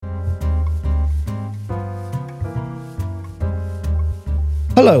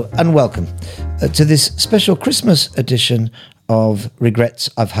Hello and welcome to this special Christmas edition of Regrets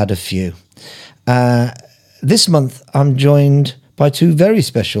I've Had a Few. This month I'm joined by two very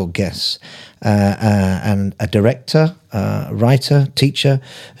special guests, and a director, writer, teacher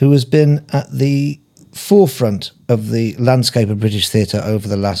who has been at the forefront of the landscape of British theatre over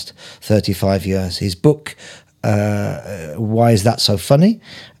the last 35 years. His book, Why Is That So Funny?,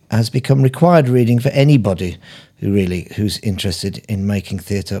 has become required reading for anybody who's interested in making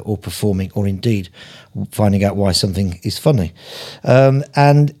theatre or performing, or indeed finding out why something is funny.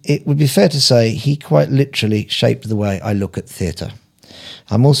 And it would be fair to say he quite literally shaped the way I look at theatre.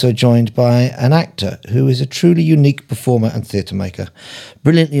 I'm also joined by an actor who is a truly unique performer and theatre maker,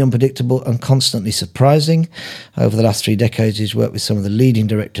 brilliantly unpredictable and constantly surprising. Over the last 3 decades, he's worked with some of the leading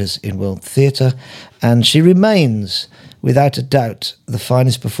directors in world theatre, and she remains, without a doubt, the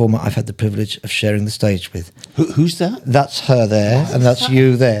finest performer I've had the privilege of sharing the stage with. Who's that? That's her there, and that's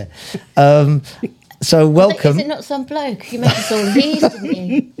you there. So welcome. Is it not some bloke? You made us all leave, didn't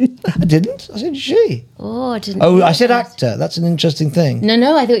you? I didn't. I said she. Oh, I didn't. Oh, I said actor. That's an interesting thing.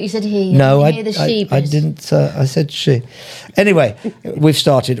 No, I thought you said he. No, I didn't. I said she. Anyway, we've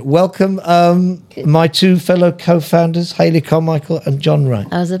started. Welcome, my two fellow co-founders, Hayley Carmichael and John Wright.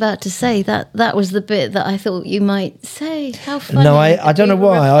 I was about to say that was the bit that I thought you might say. How funny. No, I don't know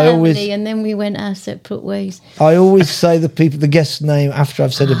why. I always, and then we went our separate ways. I always say the guest's name after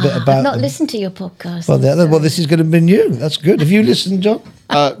I've said a bit about I've not them. listened to your podcast. Well, this is going to be new. That's good. Have you listened, John?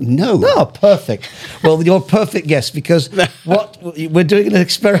 No. Oh, perfect. Well, you're a perfect guest because we're doing an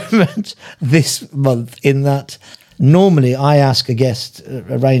experiment this month in that normally I ask a guest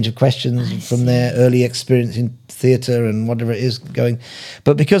a range of questions from their early experience in theatre and whatever it is going.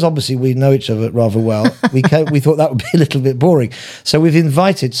 But because obviously we know each other rather well, we thought that would be a little bit boring. So we've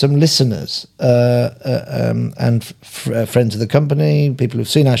invited some listeners and friends of the company, people who've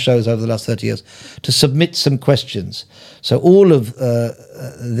seen our shows over the last 30 years, to submit some questions. So all of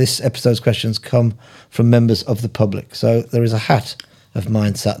this episode's questions come from members of the public. So there is a hat of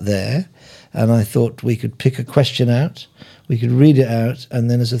mine sat there, and I thought we could pick a question out, we could read it out, and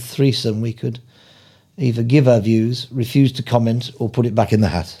then as a threesome we could either give our views, refuse to comment, or put it back in the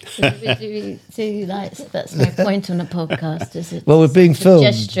hat. That's my point on a podcast, is it? Well, we're being filmed.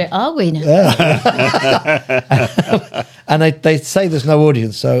 Gesture. Are we now? Yeah. And they say there's no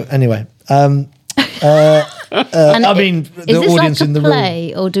audience, so anyway. And I mean, the audience like in the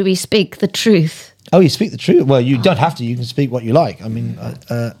play, or do we speak the truth? Oh, you speak the truth. Well, you don't have to. You can speak what you like. I mean,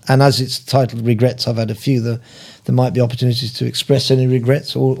 and as it's titled "Regrets," I've had a few. There might be opportunities to express any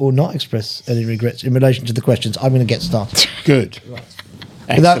regrets or not express any regrets in relation to the questions. I'm going to get started. Good. Right.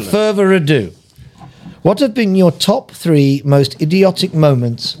 Without further ado, what have been your top 3 most idiotic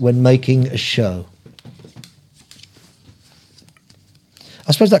moments when making a show?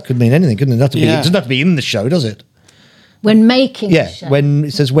 I suppose that could mean anything, couldn't it? It doesn't have to be in the show, does it? When making a show. When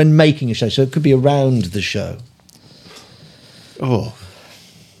it says when making a show, so it could be around the show. Oh.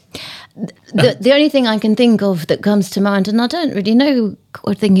 The only thing I can think of that comes to mind, and I don't really know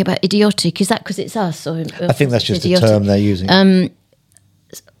what thinking about idiotic, is that because it's us? Or I think that's just idiotic. A term they're using.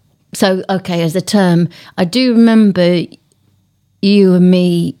 So, okay, as a term, I do remember you and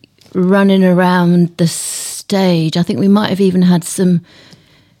me running around the stage. I think we might have even had some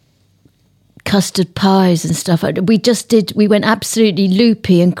custard pies and stuff. We went absolutely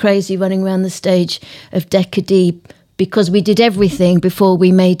loopy and crazy running around the stage of Decadee because we did everything before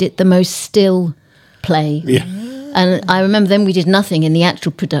we made it the most still play. Yeah. And I remember then we did nothing in the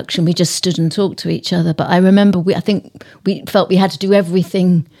actual production. We just stood and talked to each other. But I remember I think we felt we had to do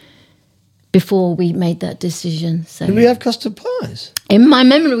everything before we made that decision. So did we have custard pies? In my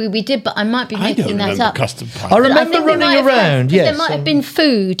memory, we did, but I might be making that up. Custard pie. I remember running around. Yes, there might have been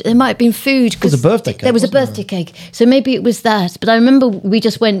food. There might have been food because a birthday cake. There was a birthday cake, so maybe it was that. But I remember we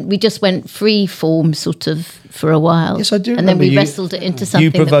just went free form sort of for a while. Yes, I do. And then we wrestled it into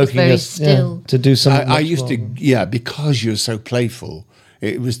something that was very still. To do something. I used to, because you're so playful.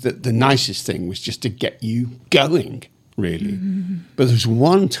 It was the nicest thing was just to get you going. Really. Mm-hmm. But there was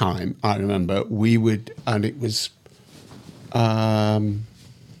one time I remember and it was Don't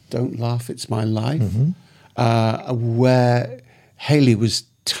Laugh, It's My Life, where Hayley was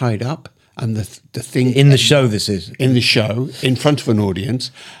tied up and the thing... In the show, this is. In the show, in front of an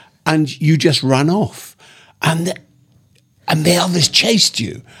audience, and you just ran off. And the others chased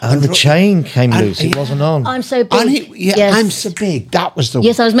you. And the chain came loose. It wasn't on. I'm so big. Yes. I'm so big. That was the...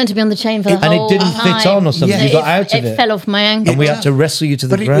 Yes, I was meant to be on the chain for the whole time. And it didn't fit on or something. Yeah. You got out of it. It fell off my ankle. And we had to wrestle you to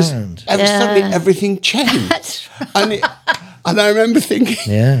the ground. Suddenly everything changed. That's right. And I remember thinking...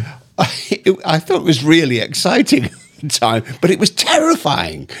 Yeah. I thought it was really exciting. time, but it was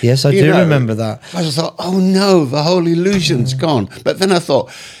terrifying. Yes, I do remember that. I just thought, oh no, the whole illusion's gone. But then I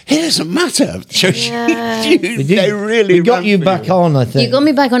thought, it doesn't matter. They really we got you back on, I think. You got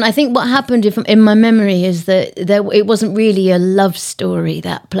me back on. I think what happened in my memory is that it wasn't really a love story,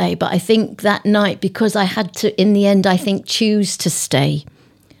 that play, but I think that night, because I had to, in the end, I think, choose to stay.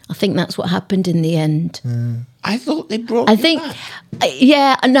 I think that's what happened in the end. I thought they brought you back.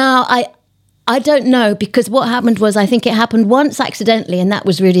 Yeah, no, I don't know, because what happened was, I think it happened once accidentally, and that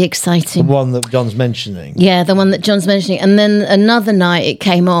was really exciting. The one that John's mentioning. Yeah, the one that John's mentioning. And then another night it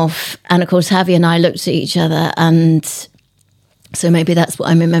came off, and of course Javi and I looked at each other, and so maybe that's what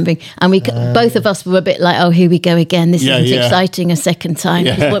I'm remembering. And we both of us were a bit like, oh, here we go again. This isn't exciting a second time.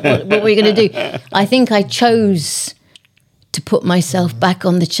 What were we going to do? I think I chose to put myself back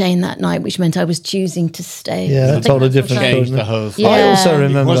on the chain that night, which meant I was choosing to stay. Yeah, that's all a different story. The whole thing. Yeah. I also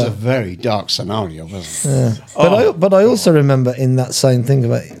remember... It was a very dark scenario, wasn't it? Yeah. But I also remember, in that same thing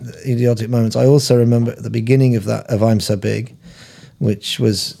about idiotic moments, I also remember at the beginning of that, of I'm So Big, which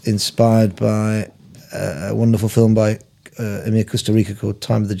was inspired by a wonderful film by Emir Kusturica called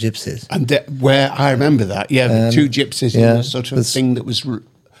Time of the Gypsies. And where I remember that, the two gypsies in the sort of thing that was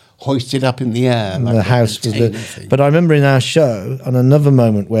hoisted up in the air. And the house was lit. But I remember in our show, on another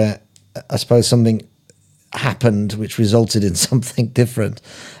moment where I suppose something happened which resulted in something different,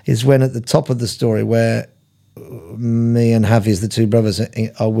 is when at the top of the story, where me and Javi's, the two brothers,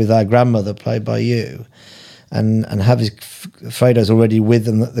 are with our grandmother, played by you, and Javi's, Fredo's already with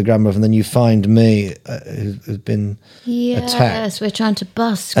them, the grandmother, and then you find me, who's been attacked. Yes, we're trying to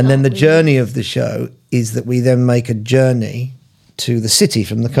busk. And then the journey of the show is that we then make a journey to the city,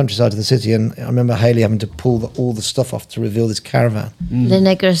 from the countryside to the city, and I remember Hayley having to pull all the stuff off to reveal this caravan. The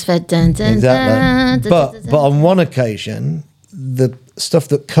niggers fed dun, dun, Exactly. dun, But on one occasion, the stuff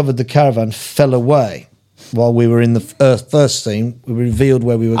that covered the caravan fell away while we were in the first scene. We revealed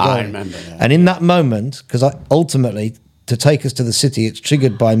where we were going. I remember that. And in that moment, because ultimately, to take us to the city, it's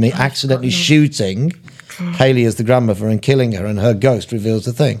triggered by me accidentally shooting Hayley as the grandmother and killing her, and her ghost reveals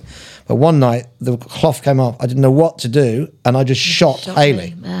the thing. But one night, the cloth came off. I didn't know what to do, and I just shot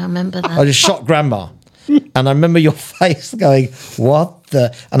Hayley. I remember that. I just shot Grandma. And I remember your face going, what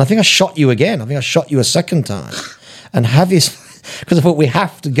the... And I think I shot you again. I think I shot you a second time. And Javi's... Because I thought, we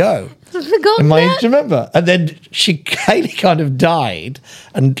have to go. I've forgotten Do that. you remember? And then Hayley kind of died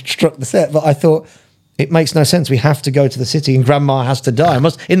and struck the set. But I thought, it makes no sense. We have to go to the city, and Grandma has to die.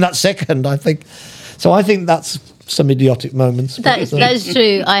 In that second, I think... So I think that's some idiotic moments. That's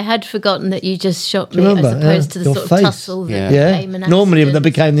true. I had forgotten that you just shot me, remember? as opposed to the Your sort face. of tussle that became an accident. Normally that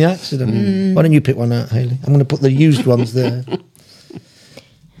became the accident. Why don't you pick one out, Hayley? I'm going to put the used ones there.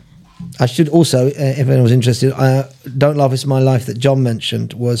 I should also, if anyone was interested, Don't Laugh, It's My Life that John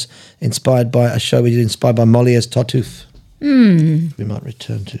mentioned was inspired by a show we did, inspired by Moliere's Tartuffe. We might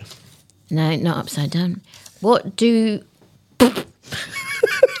return to. No, not Upside Down. What do...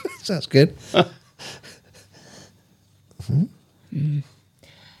 Sounds good.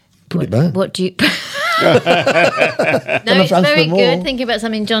 Put it back. What do you... No, it's very good. Thinking about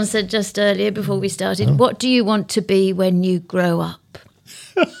something John said just earlier before we started. What do you want to be when you grow up?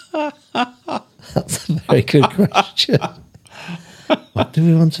 That's a very good question. What do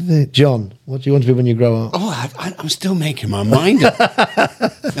we want to be? John, what do you want to be when you grow up? Oh, I'm still making my mind up.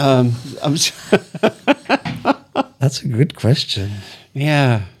 That's a good question.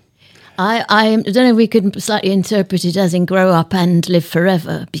 Yeah. I don't know if we could slightly interpret it as in grow up and live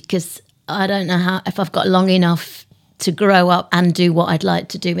forever, because I don't know if I've got long enough to grow up and do what I'd like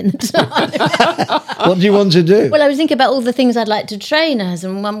to do in the time. What do you want to do? Well, I was thinking about all the things I'd like to train as,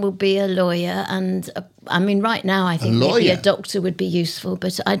 and one would be a lawyer. And I mean, right now, I think maybe a doctor would be useful,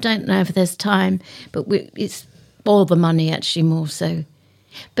 but I don't know if there's time. But it's all the money, actually, more so.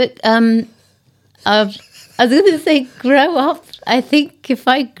 But I was going to say grow up. I think if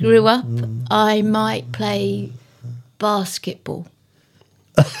I grew up, I might play basketball.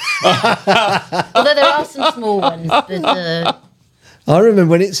 Although there are some small ones. But, I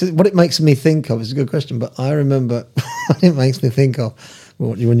remember what it makes me think of. It's a good question, but I remember what it makes me think of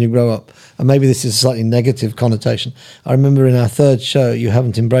when you grow up. And maybe this is a slightly negative connotation. I remember in our third show, You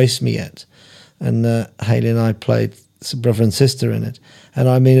Haven't Embraced Me Yet, and Hayley and I played some brother and sister in it. And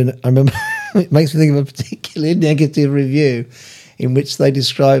I remember it makes me think of a particularly negative review in which they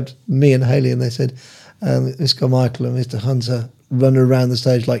described me and Hayley, and they said, Miss Carmichael and Mr. Hunter run around the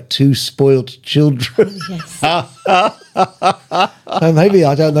stage like two spoilt children. yes. So maybe,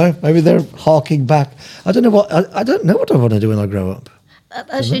 I don't know, maybe they're harking back. I don't know what I want to do when I grow up.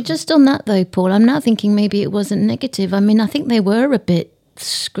 Actually, just on that though, Paul, I'm now thinking maybe it wasn't negative. I mean, I think they were a bit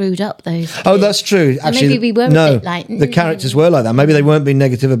screwed up those. Oh, that's true. Actually, maybe we were a bit like... the characters were like that. Maybe they weren't being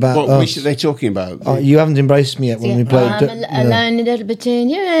negative about What us. are they talking about? You haven't embraced me yet when we played. Alone a little between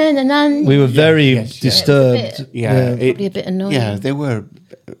you and none. We were very disturbed. Probably a bit annoying. Yeah, they were.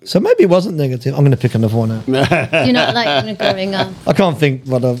 So maybe it wasn't negative. I'm going to pick another one out. You're not like growing up. I can't think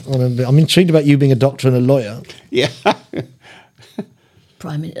what I want to be. I'm intrigued about you being a doctor and a lawyer. Yeah.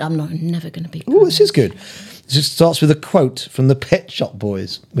 I'm never going to be. Oh, this is good. This starts with a quote from the Pet Shop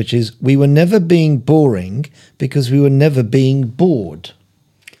Boys, which is, "We were never being boring because we were never being bored."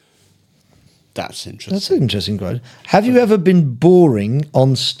 That's interesting. That's an interesting quote. Have you ever been boring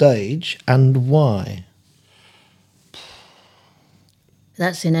on stage, and why?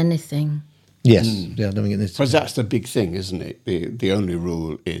 That's in anything. Yes. Yeah, I don't think this. Because that's the big thing, isn't it? The only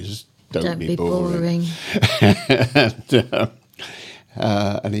rule is don't be boring.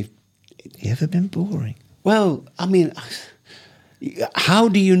 And if you ever been boring? Well, I mean, how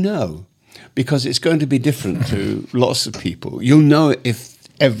do you know? Because it's going to be different to lots of people. You'll know if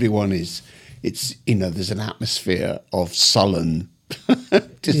everyone is. There's an atmosphere of sullen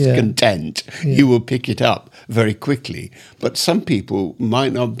discontent. Yeah. You will pick it up very quickly. But some people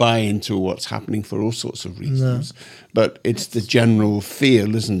might not buy into what's happening for all sorts of reasons. No. But it's the general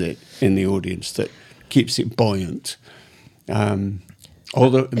feel, isn't it, in the audience that keeps it buoyant.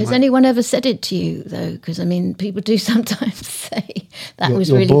 Has anyone ever said it to you, though? Because, I mean, people do sometimes say that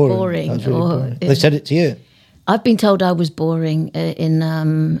was really boring. They said it to you? I've been told I was boring in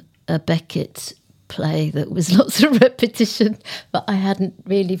a Beckett play that was lots of repetition, but I hadn't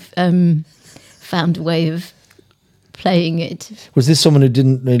really found a way of playing it. Was this someone who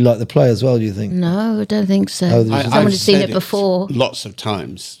didn't really like the play as well, do you think? No, I don't think so. Someone had seen it before. Lots of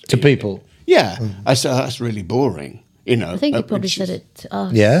times. To people? Yeah. I said, that's really boring. I think you probably said it to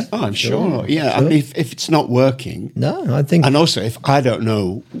us. Yeah? Oh, I'm sure. Yeah, I mean, if it's not working... No, I think... And also, if I don't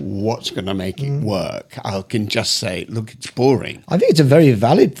know what's going to make it work, I can just say, look, it's boring. I think it's a very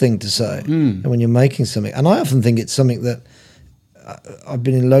valid thing to say when you're making something. And I often think it's something that... I've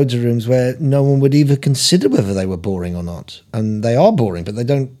been in loads of rooms where no one would even consider whether they were boring or not. And they are boring, but they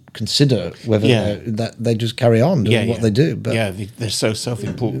don't consider whether they just carry on doing what they do. But they're so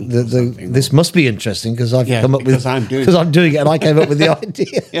self-important. This must be interesting because I've come up with I'm doing it and I came up with the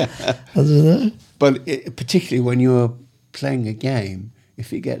idea. I don't know. But particularly when you're playing a game,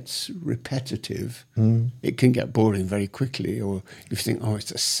 if it gets repetitive, it can get boring very quickly. Or if you think, oh,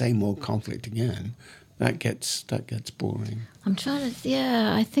 it's the same old conflict again, that gets boring. I'm trying to.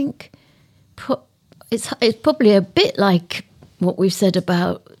 Yeah, I think it's probably a bit like what we've said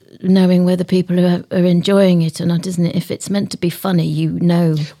about knowing whether people are enjoying it or not, isn't it? If it's meant to be funny, you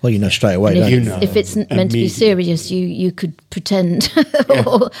know. Well, you know straight away. If it's meant to be serious, you could pretend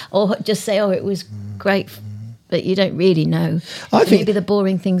or just say, "Oh, it was great," but you don't really know. I think maybe the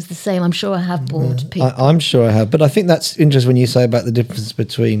boring thing's the same. I'm sure I have bored people. I'm sure I have, but I think that's interesting when you say about the difference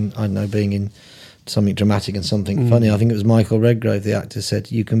between being in something dramatic and something funny. I think it was Michael Redgrave, the actor, said,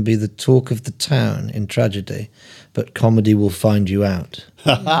 "You can be the talk of the town in tragedy, but comedy will find you out."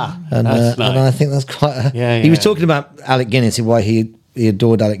 And I think that's quite. He was talking about Alec Guinness and why he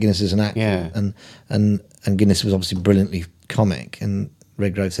adored Alec Guinness as an actor, and Guinness was obviously brilliantly comic. And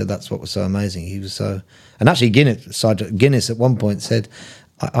Redgrave said that's what was so amazing. He was so, and actually Guinness at one point said,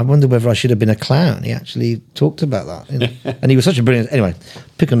 I wonder whether I should have been a clown. He actually talked about that. And he was such a brilliant... Anyway,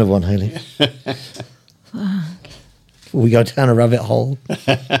 pick another one, Hayley. We go down a rabbit hole.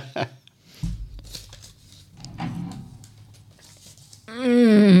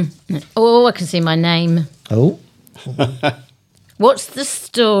 Oh, I can see my name. Oh? What's the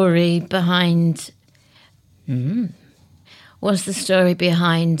story behind... What's the story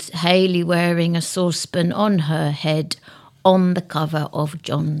behind Hayley wearing a saucepan on her head on the cover of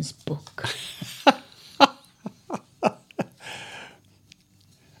John's book?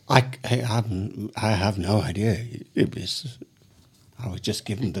 I have no idea. I was just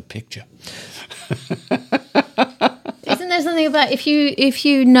given the picture. Isn't there something about if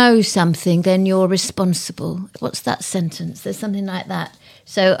you know something, then you're responsible? What's that sentence? There's something like that.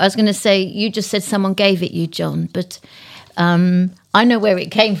 So I was going to say, you just said someone gave it you, John, but I know where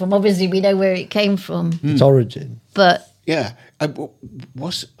it came from. Obviously, we know where it came from. Its origin. But... Yeah. Are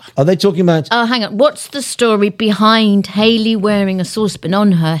they talking about... Oh, hang on. What's the story behind Hayley wearing a saucepan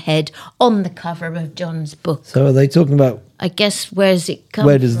on her head on the cover of John's book? So are they talking about... I guess, where's it come from?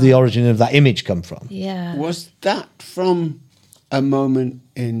 Where does the origin of that image come from? Yeah. Was that from a moment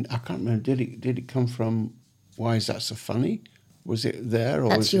in... I can't remember. Did it come from Why Is That So Funny? Was it there? Or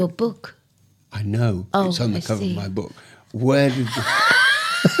That's your book. I know. Oh, it's on the cover of my book. Where did...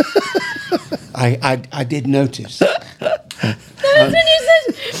 I did notice. That was when you said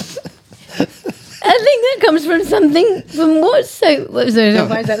comes from something. From what? So, why is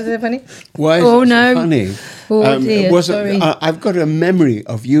that so funny? Why is oh it no! So funny? Oh dear! Sorry. I've got a memory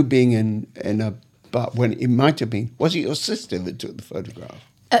of you being in a. But when it might have been, was it your sister that took the photograph?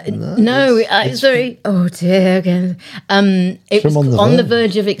 No, sorry. Oh dear, again. It was on the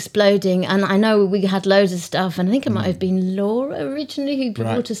verge of exploding, and I know we had loads of stuff, and I think it might have been Laura originally who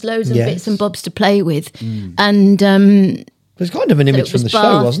brought us loads of bits and bobs to play with, and it was kind of an image from the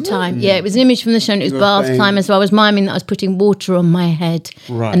show, wasn't it? Yeah, it was an image from the show, and it was bath time as well. I was miming that I was putting water on my head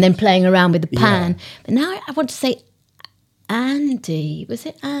and then playing around with the pan. But now I want to say Andy. Was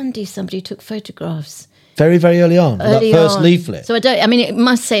it Andy? Somebody who took photographs. Very, very early on, that first leaflet. So it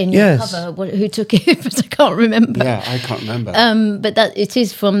must say in your cover who took it, but I can't remember. Yeah, I can't remember. But that it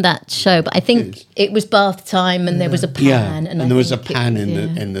is from that show. But I think it was bath time, and there was a pan, and there was a pan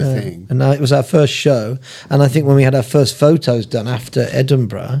in the thing. And it was our first show, and I think when we had our first photos done after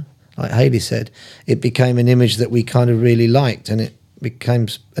Edinburgh, like Hayley said, it became an image that we kind of really liked, and it became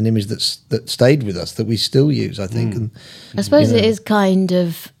an image that stayed with us, that we still use, I think. And I suppose it is kind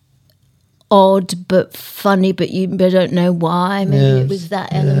of odd but funny, but you don't know why. Maybe it was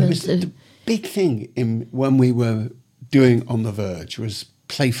that element of... The big thing when we were doing On the Verge was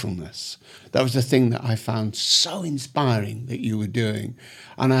playfulness. That was the thing that I found so inspiring that you were doing.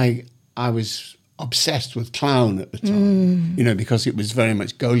 And I was obsessed with clown at the time, because it was very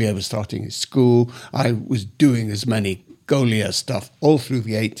much Goliath was starting his school. I was doing as many Goliath stuff all through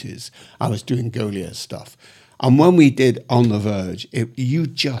the 80s. I was doing Goliath stuff. And when we did On the Verge, you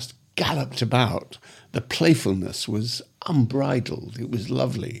just galloped about. The playfulness was unbridled. It was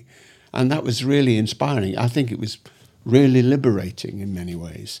lovely. And that was really inspiring. I think it was really liberating in many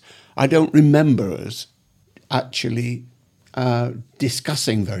ways. I don't remember us actually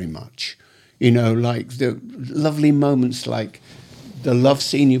discussing very much. Like the lovely moments like the love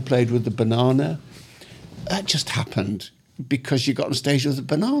scene you played with the banana. That just happened because you got on stage with a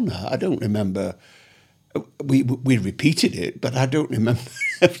banana. I don't remember... We repeated it, but I don't remember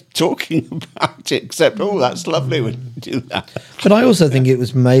talking about it, except, that's lovely when you do that. But I also think it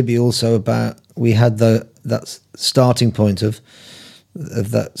was maybe also about, we had that starting point of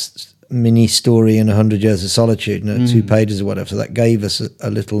that mini story in 100 Years of Solitude, 2 pages or whatever, so that gave us a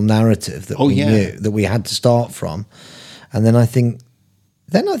little narrative that we knew, that we had to start from. And then I think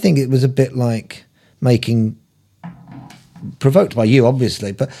it was a bit like provoked by you,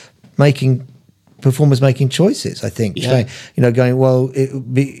 obviously, but performers making choices, I think. Yeah. Going, well, it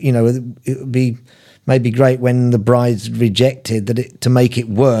would be maybe great when the bride's rejected to make it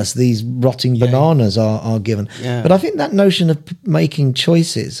worse, these rotting bananas are given. Yeah. But I think that notion of making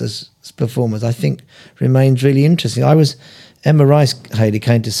choices as performers, I think, remains really interesting. Emma Rice, Hayley,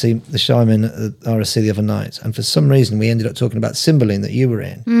 came to see the show I'm in at the RSC the other night, and for some reason we ended up talking about Cymbeline that you were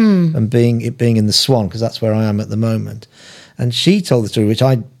in, and being in the Swan, because that's where I am at the moment. And she told the story, which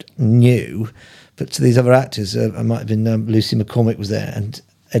I knew, but to these other actors, I might have been Lucy McCormick was there, and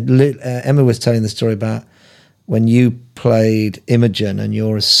Emma was telling the story about when you played Imogen and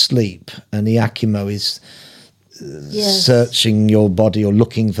you're asleep, and Iachimo is searching your body or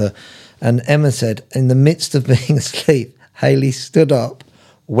looking for, and Emma said, in the midst of being asleep, Hayley stood up,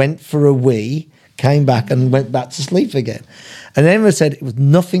 went for a wee, came back and went back to sleep again. And Emma said it was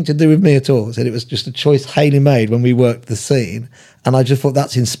nothing to do with me at all. Said it was just a choice Hayley made when we worked the scene. And I just thought,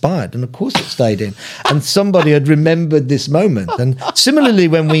 that's inspired. And of course it stayed in. And somebody had remembered this moment. And similarly,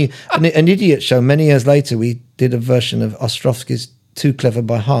 when an Idiot show, many years later, we did a version of Ostrovsky's Too Clever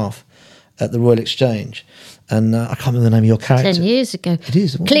by Half at the Royal Exchange. And I can't remember the name of your character. 10 years ago. It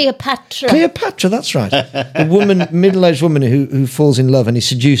is. Cleopatra. Cleopatra, that's right. A woman, middle-aged woman who falls in love and is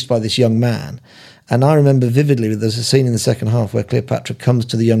seduced by this young man. And I remember vividly, there's a scene in the second half where Cleopatra comes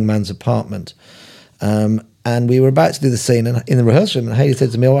to the young man's apartment. And we were about to do the scene in the rehearsal room, and Hayley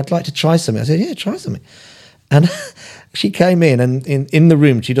said to me, I'd like to try something. I said, yeah, try something. And she came in, and in the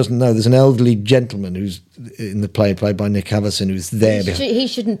room, she doesn't know, there's an elderly gentleman who's in the play, played by Nick Havison, who's there. He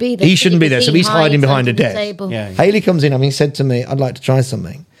shouldn't be there. He shouldn't be there, so he's hiding behind a desk. Yeah. Hayley comes in, he said to me, I'd like to try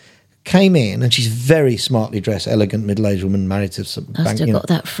something. Came in, and she's very smartly dressed, elegant, middle-aged woman, married to some bank. I've still got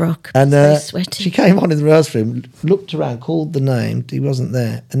that frock. And very sweaty. She came on in the rehearsal room, looked around, called the name, he wasn't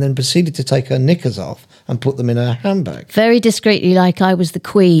there, and then proceeded to take her knickers off and put them in her handbag. Very discreetly, like I was the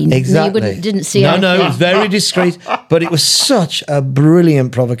queen. Exactly. You didn't see anything. No, it was very discreet, but it was such a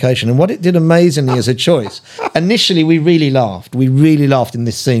brilliant provocation. And what it did amazingly as a choice, initially we really laughed. We really laughed in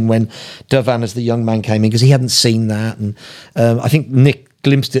this scene when Durvan as the young man came in, because he hadn't seen that. And I think Nick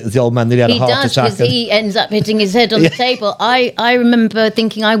glimpsed it as the old man nearly had a heart does, attack. because he ends up hitting his head on the table. I remember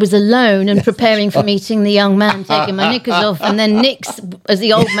thinking I was alone and preparing for meeting the young man, taking my knickers off, and then Nick, as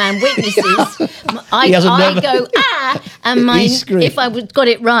the old man witnesses, I go, and if I got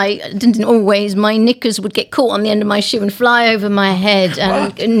it right, didn't always, my knickers would get caught on the end of my shoe and fly over my head,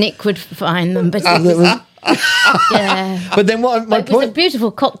 and Nick would find them. But yeah. But then my point... It was a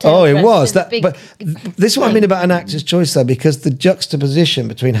beautiful cocktail. Oh, it was. But this is what I mean about an actor's choice, though, because the juxtaposition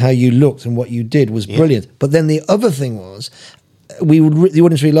between how you looked and what you did was brilliant. But then the other thing was, the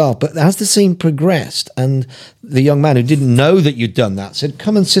audience really laughed. But as the scene progressed, and the young man who didn't know that you'd done that said,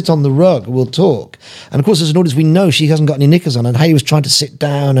 "Come and sit on the rug, we'll talk." And of course, as an audience, we know she hasn't got any knickers on, and Hayley was trying to sit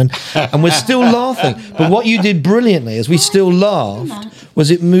down, and we're still laughing. But what you did brilliantly, as we still laughed, was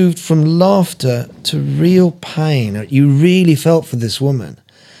it moved from laughter to real pain. You really felt for this woman.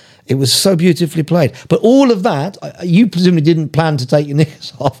 It was so beautifully played. But all of that, you presumably didn't plan to take your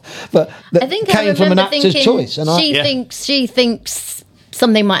knickers off, but that came from an actor's choice. And she thinks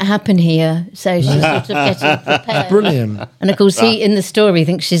something might happen here, so she's sort of getting prepared. Brilliant. And of course, he in the story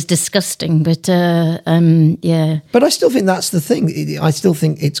thinks she's disgusting, but yeah. But I still think that's the thing. I still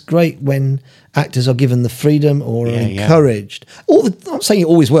think it's great when actors are given the freedom or are encouraged. I'm not saying it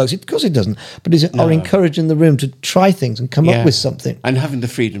always works, because it doesn't, but are encouraged in the room to try things and come up with something. And having the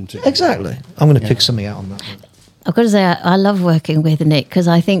freedom to... Exactly. I'm going to pick something out on that one. I've got to say, I love working with Nick, because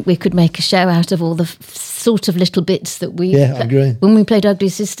I think we could make a show out of all the sort of little bits that we... Yeah, I agree. When we played Ugly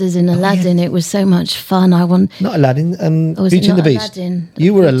Sisters in Aladdin, it was so much fun. Not Aladdin, Beauty and the Beast. Aladdin?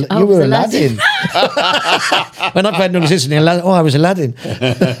 You were Aladdin. When I played Ugly Sisters in Aladdin, I was Aladdin.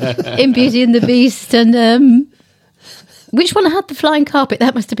 In Beauty and the Beast, and... which one had the flying carpet?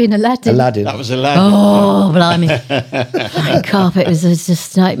 That must have been Aladdin. That was Aladdin. Oh, blimey. Flying carpet was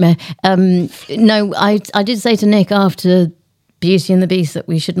just a nightmare. No, I did say to Nick after Beauty and the Beast that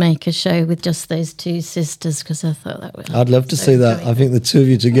we should make a show with just those two sisters, because I thought that would... I'd love to see that. I think the two of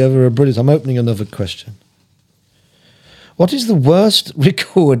you together are brilliant. I'm opening another question. What is the worst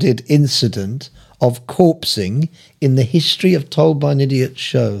recorded incident of corpsing in the history of Told by an Idiot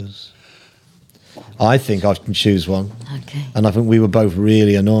shows? I think I can choose one. Okay. And I think we were both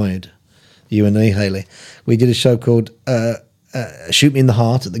really annoyed, you and me, Hayley. We did a show called Shoot Me in the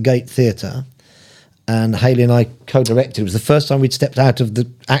Heart at the Gate Theatre, and Hayley and I co-directed. It was the first time we'd stepped out of the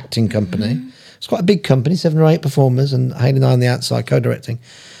acting company. It's quite a big company, 7 or 8 performers, and Hayley and I on the outside co-directing.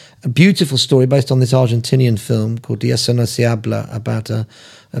 A beautiful story based on this Argentinian film called De Eso No Se Habla, about a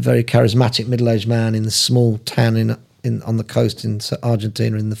very charismatic middle-aged man in a small town on the coast in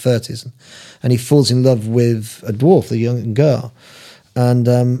Argentina in the 30s, and he falls in love with a dwarf, a young girl, and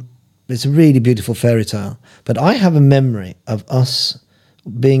it's a really beautiful fairy tale. But I have a memory of us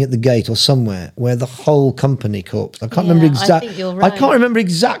being at the gate or somewhere where the whole company corpsed. I can't remember exactly. I think you're right. I can't remember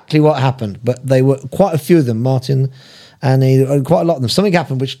exactly what happened, but they were quite a few of them. Martin, Annie, quite a lot of them. Something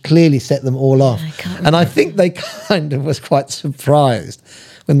happened which clearly set them all off, and I think they kind of was quite surprised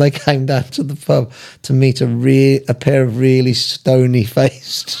when they came down to the pub to meet a pair of really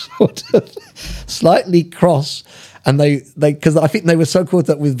stony-faced, sort of slightly cross, and they because I think they were so caught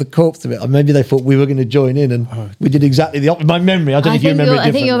up with the corpse of it, or maybe they thought we were going to join in, and we did exactly the opposite. My memory, I don't know if you remember it differently.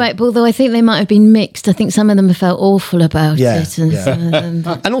 I think you're right, although I think they might have been mixed. I think some of them have felt awful about it, and some of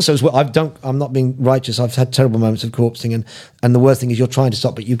them... And also as well, I'm not being righteous. I've had terrible moments of corpsing, and the worst thing is you're trying to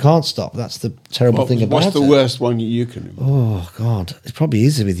stop, but you can't stop. That's the terrible thing about it. What's the worst one you can remember? Oh God, it's probably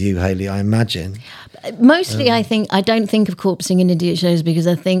easy with you, Hayley, I imagine. Mostly, I don't think of corpsing in idiot shows, because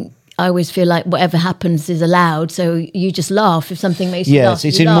I always feel like whatever happens is allowed, so you just laugh if something makes you laugh. Yes,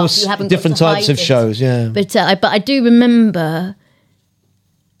 it's in most different types of shows, But I do remember,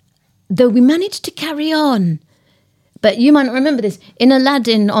 though we managed to carry on, but you might not remember this, in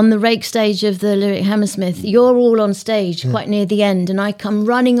Aladdin, on the rake stage of the Lyric Hammersmith, you're all on stage quite near the end, and I come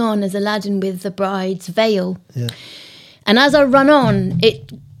running on as Aladdin with the bride's veil. Yeah. And as I run on,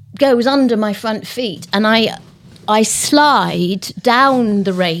 it goes under my front feet, and I slide down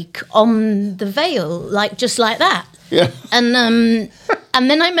the rake on the veil, just like that. Yeah. And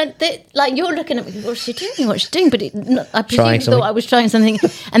then I meant that, you're looking at me, what's she doing? But I presume you thought I was trying something.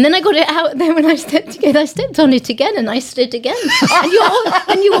 And then I got it out, and then when I stepped again, I stepped on it again, and I slid again. But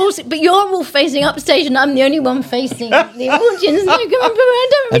you're all facing upstage, and I'm the only one facing the audience. I don't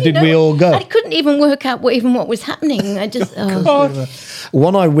really and did we all go? I couldn't even work out what was happening. I just...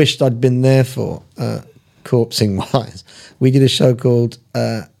 One I wished I'd been there for... corpsing wise, we did a show called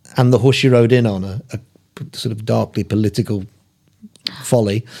And the Horse You Rode In on, a sort of darkly political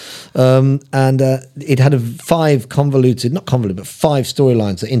folly, and it had five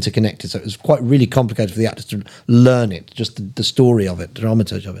storylines that interconnected, so it was quite really complicated for the actors to learn it, just the story of it, the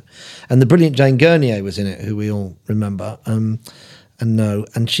dramaturgy of it. And the brilliant Jane Gurnier was in it, who we all remember and know,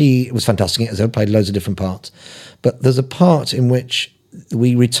 and she was fantastic as ever, played loads of different parts. But there's a part in which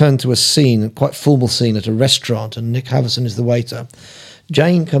we return to a scene, a quite formal scene at a restaurant, and Nick Havison is the waiter.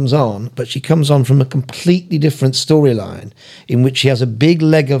 Jane comes on, but she comes on from a completely different storyline in which she has a big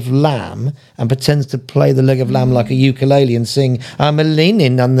leg of lamb and pretends to play the leg of lamb like a ukulele and sing, "I'm a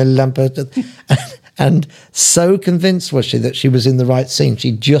leaning on the lamp." And so convinced was she that she was in the right scene,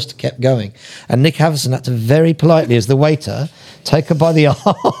 she just kept going. And Nick Havison had to very politely, as the waiter, take her by the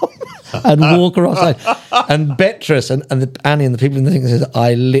arm and walk her offside. And Beatrice and Annie and the people in the thing said,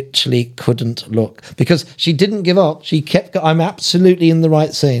 I literally couldn't look. Because she didn't give up. She kept going, I'm absolutely in the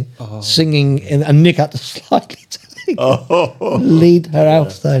right scene, singing, and Nick had to slightly lead her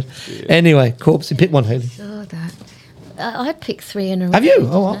outside. Anyway, Corpse, you pick one, Hayley. Oh, that. I picked three in a row. Have you?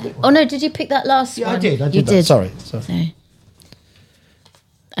 Oh, no, did you pick that last one? I did. You did. Sorry. So,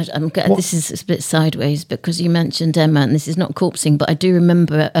 this is a bit sideways because you mentioned Emma, and this is not corpsing, but I do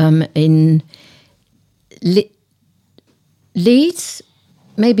remember in Leeds,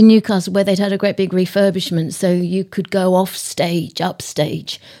 maybe Newcastle, where they'd had a great big refurbishment, so you could go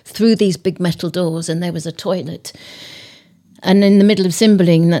upstage, through these big metal doors, and there was a toilet. And in the middle of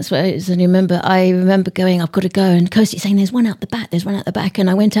Cymbeline, that's where it is. And I remember going, I've got to go. And Kirsty saying, there's one out the back. And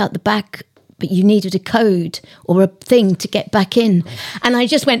I went out the back, but you needed a code or a thing to get back in. And I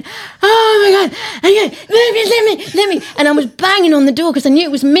just went, oh my God, let me. And I was banging on the door because I knew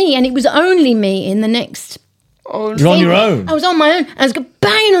it was me, and it was only me in the next. You're on your own. I was on my own. I was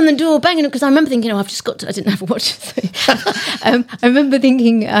banging on the door, because I remember thinking, I've just got to, I didn't have a watch. I remember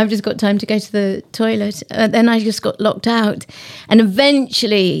thinking, I've just got time to go to the toilet. Then I just got locked out. And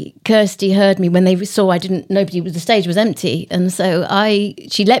eventually Kirsty heard me when they saw the stage was empty. And so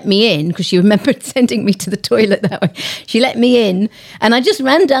she let me in because she remembered sending me to the toilet that way. She let me in, and I just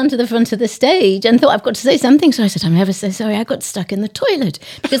ran down to the front of the stage and thought, I've got to say something. So I said, I'm ever so sorry, I got stuck in the toilet,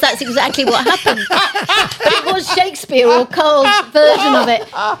 because that's exactly what happened. But it was Shakespeare or Cole's version of it.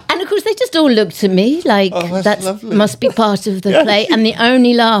 And of course they just all looked at me like that must be part of the play. And the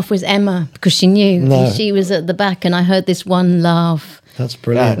only laugh was Emma, because she knew she was at the back, and I heard this one laugh. That's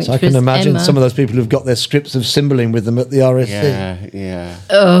brilliant. I can imagine Emma. Some of those people who've got their scripts of Cymbeline with them at the RSC. Yeah.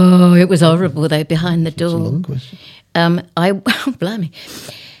 Oh, it was horrible though, behind the door. That's a long question. Blimey.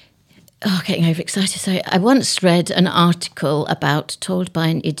 Oh, getting overexcited. Sorry. I once read an article about Told by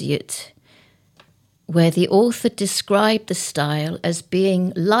an Idiot, where the author described the style as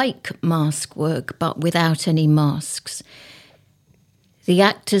being like mask work, but without any masks. The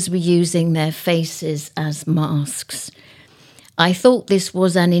actors were using their faces as masks. I thought this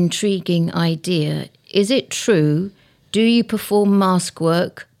was an intriguing idea. Is it true? Do you perform mask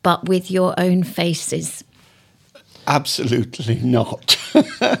work, but with your own faces? Absolutely not.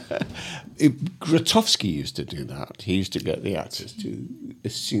 Grotowski used to do that. He used to get the actors to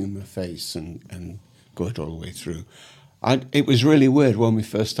assume a face and go it all the way through. It was really weird when we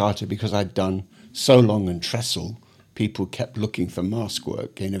first started, because I'd done so long in Trestle, people kept looking for mask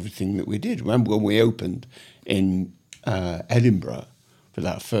work in everything that we did. Remember when we opened in Edinburgh for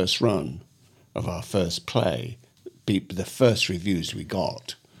that first run of our first play, the first reviews we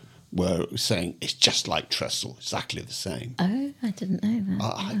got were saying, it's just like Trestle, exactly the same. Oh, I didn't know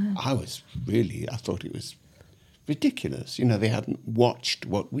that. I thought it was ridiculous. They hadn't watched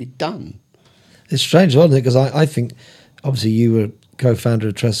what we'd done. It's strange, wasn't it? Because I think, obviously, you were co-founder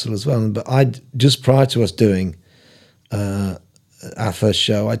of Trestle as well, but just prior to us doing our first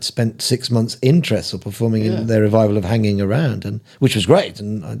show, I'd spent 6 months in Trestle performing in their revival of Hanging Around, which was great,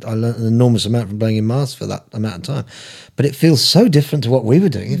 and I learned an enormous amount from playing in masks for that amount of time. But it feels so different to what we were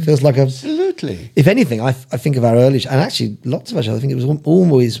doing. It feels like absolutely. If anything, I think of our early, and actually lots of our shows, I think it was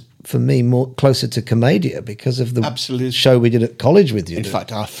always, for me, more closer to Commedia because of the show we did at college with you. In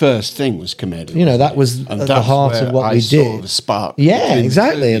fact, our first thing was Commedia. That was at the heart of what we did. I saw the spark. Yeah,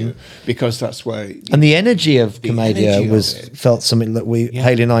 exactly. Because that's where... And the energy of Commedia felt something that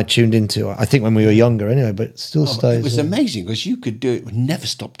Hayley and I tuned into, I think when we were younger anyway, but it still stays. It was amazing because you could do it, never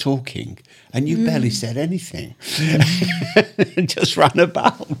stop talking, and you barely said anything. Just ran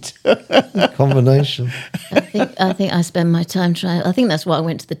about. Combination. I think I spend my time trying. I think that's why I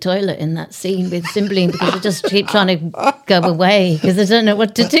went to the toilet in that scene with Cymbeline, because I just keep trying to go away because I don't know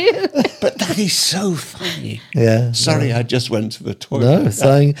what to do. But that is so funny. Yeah. Sorry, I just went to the toilet.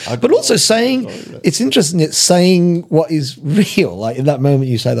 No, but also saying, it's interesting, it's saying what is real. Like in that moment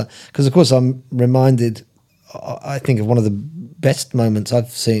you say that, because of course I'm reminded, I think of one of the best moments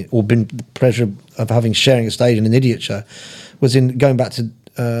I've seen or been the pleasure of having sharing a stage in an idiot show was in going back to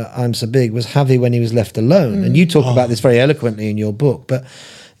I'm So Big was Javi when he was left alone. And you talk about this very eloquently in your book, but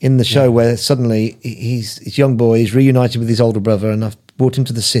in the show where suddenly he's young boy, he's reunited with his older brother, and I've brought him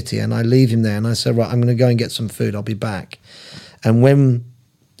to the city and I leave him there and I say, right, I'm going to go and get some food, I'll be back. And when,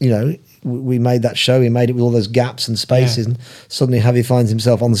 we made that show, we made it with all those gaps and spaces, and suddenly Javi finds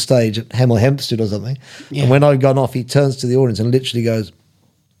himself on the stage at Hemel Hempstead or something. And when I've gone off, he turns to the audience and literally goes,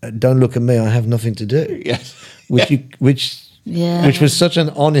 don't look at me, I have nothing to do. Yes. Which was such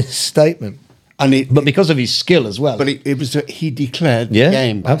an honest statement. But because of his skill as well. But it was he declared the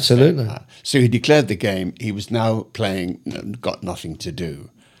game. Absolutely. So he declared the game. He was now playing Got Nothing to Do,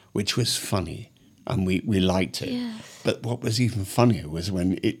 which was funny, and we liked it. Yes. But what was even funnier was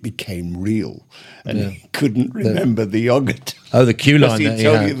when it became real, and he couldn't remember the yogurt. Oh, the cue line. He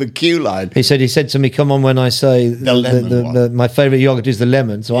told you the cue line. He said to me, "Come on, when I say my favourite yogurt is the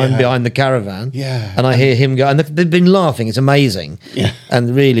lemon." So I'm behind the caravan, and I hear him go, and they've been laughing. It's amazing,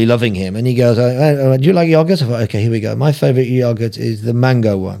 and really loving him. And he goes, "Do you like yogurt?" I thought, "Okay, here we go. My favourite yogurt is the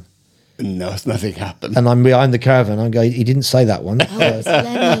mango one." No, nothing happened. And I'm behind the caravan. I go, he didn't say that one. It's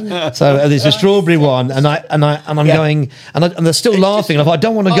lemon. So there's a strawberry one, and I'm going, and they're still laughing. I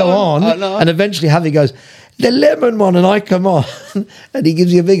don't want to go on. And eventually, Javi goes, the lemon one, and I come on, and he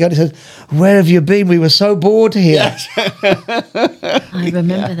gives you a big hug. He says, "Where have you been? We were so bored here." Yes. I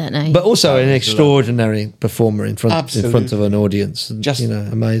remember that now. But also an extraordinary performer in front of an audience. Just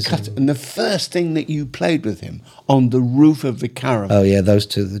amazing. And the first thing that you played with him on the roof of the caravan. Oh yeah, the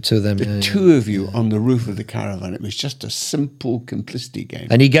two of them. The two of you on the roof of the caravan. It was just a simple complicity game.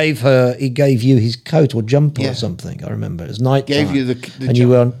 And he gave you his coat or jumper or something. I remember it was night time. Gave you the and you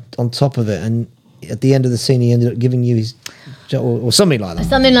were on top of it, and at the end of the scene, he ended up giving you his, or something like that.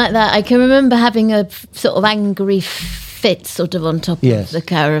 Something like that. I can remember having a sort of angry fit sort of on top of the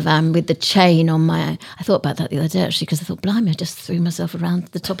caravan with the chain on my... I thought about that the other day, actually, because I thought, blimey, I just threw myself around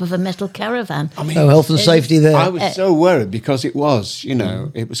the top of a metal caravan. I mean, no health and safety there. I was so worried because it was,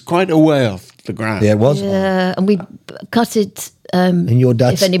 it was quite a way off the ground. Yeah, it was. Yeah, and we cut it... in your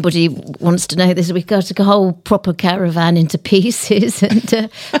dad's... If anybody wants to know this, we cut a whole proper caravan into pieces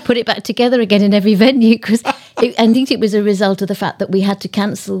and put it back together again in every venue, because I think it was a result of the fact that we had to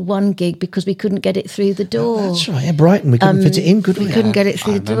cancel one gig because we couldn't get it through the door. Oh, that's right, Brighton, we couldn't fit it in, could we? We couldn't get it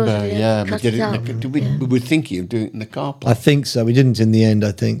through the door. We were thinking of doing it in the car park. I think so, we didn't in the end,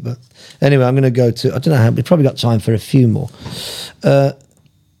 I think. But anyway, I'm going to go to, I don't know how, we've probably got time for a few more.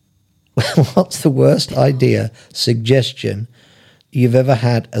 What's the worst idea, suggestion you've ever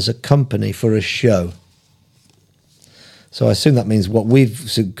had as a company for a show? So I assume that means what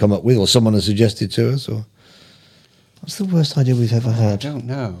we've come up with or someone has suggested to us, or what's the worst idea we've ever had? I don't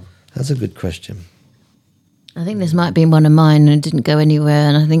know. That's a good question. I think this might have been one of mine and it didn't go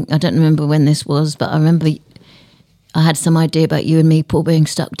anywhere, and I don't remember when this was, but I remember I had some idea about you and me, Paul, being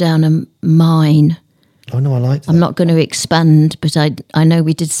stuck down a mine. Oh no, I like that. I'm not going to expand, but I know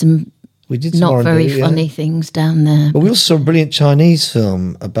we did some not very funny things down there. But we also saw a brilliant Chinese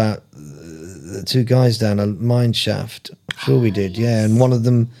film about the two guys down a mine shaft. I'm sure we did, yeah. And one of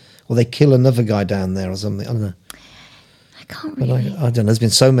them, they kill another guy down there or something. I don't know. I can't really. I don't know. There's been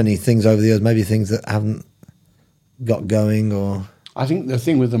so many things over the years, maybe things that haven't got going, or... I think the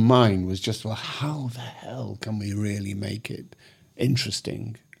thing with the mine was just, well, how the hell can we really make it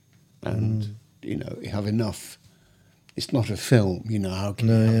interesting? And, have enough... It's not a film, how can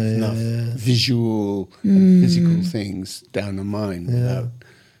you have enough visual and physical things down a mine without,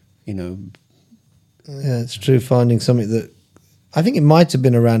 Yeah, it's true, finding something that... I think it might have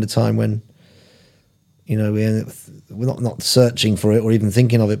been around a time when, we're not searching for it or even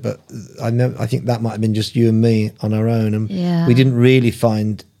thinking of it, but I think that might have been just you and me on our own, and we didn't really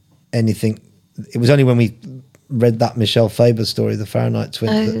find anything. It was only when we read that Michelle Faber story, the Fahrenheit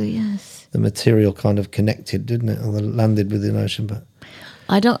Twins, the material kind of connected, didn't it? Or landed within the ocean. But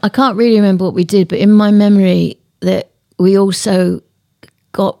I can't really remember what we did, but in my memory that we also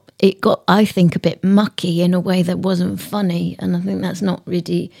got, I think, a bit mucky in a way that wasn't funny. And I think that's not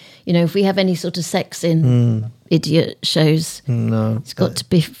really, if we have any sort of sex in idiot shows, it's got to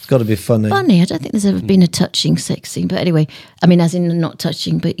be funny. Funny. I don't think there's ever been a touching sex scene. But anyway, I mean, as in not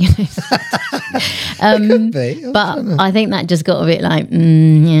touching, but, Could be. But I think that just got a bit like,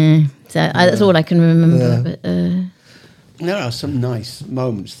 yeah. So that's all I can remember. Yeah. But, there are some nice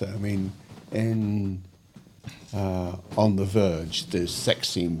moments, though. I mean, in On the Verge, the sex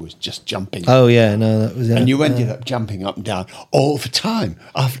scene was just jumping. Oh yeah, no, that was. And you ended up jumping up and down all the time,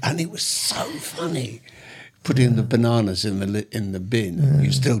 and it was so funny. Putting the bananas in the bin,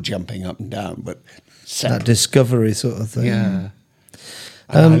 you're still jumping up and down, but That discovery sort of thing. Yeah.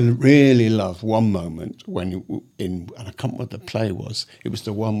 And I really love one moment when and I can't remember what the play was. It was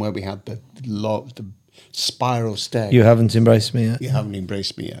the one where we had the spiral staircase. You haven't embraced me yet. You haven't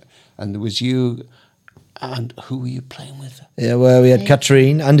embraced me yet. And there was you, and who were you playing with? Yeah, well, we had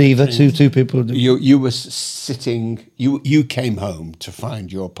Katrine and Eva, two people. You were sitting. You came home to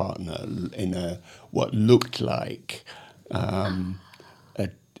find your partner in what looked like having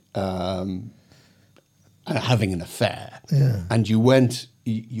an affair. Yeah. And you went.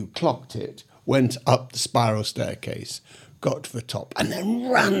 You clocked it. Went up the spiral staircase. Got to the top and then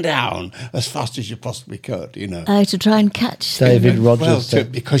ran down as fast as you possibly could, to try and catch David Rogers.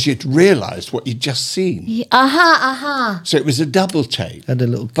 Because you'd realised what you'd just seen. Yeah, aha. So it was a double take. Had a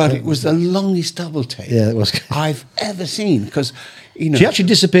little but it was the longest double take it was. I've ever seen because, She actually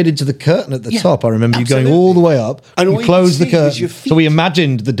disappeared into the curtain at the top. I remember absolutely. You going all the way up and you closed the curtain. So we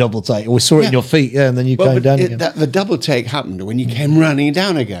imagined the double take. We saw it in your feet, and then you came down again. The double take happened when you came running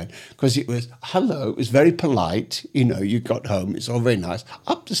down again because it was, hello, it was very polite. You got home, it's all very nice.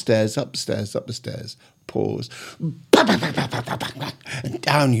 Up the stairs, pause, and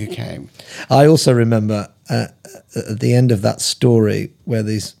down you came. I also remember at the end of that story where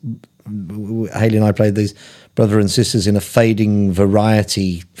Hayley and I played these brother and sisters in a fading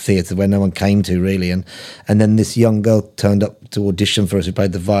variety theatre where no one came to really, and then this young girl turned up to audition for us who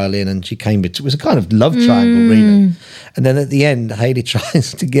played the violin, and she came. It was a kind of love triangle really, and then at the end Hayley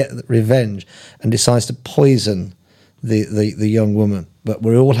tries to get revenge and decides to poison the young woman. But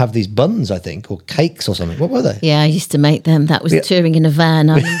we all have these buns, I think, or cakes or something. What were they? Yeah, I used to make them. That was touring in a van.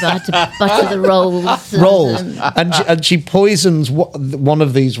 I remember I had to butter the rolls. And she poisons one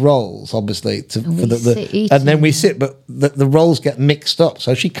of these rolls, obviously, and then we sit, but the rolls get mixed up,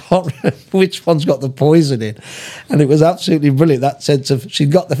 so she can't remember which one's got the poison in. And it was absolutely brilliant, that sense of she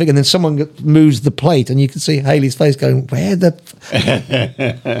got the thing, and then someone moves the plate, and you can see Hayley's face going, where the...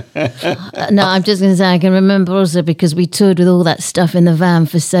 No, I'm just going to say, I can remember also because we toured with all that stuff in the van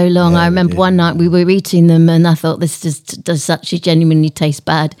for so long. I remember one night we were eating them and I thought this does actually genuinely taste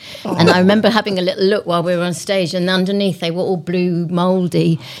bad. And I remember having a little look while we were on stage, and underneath they were all blue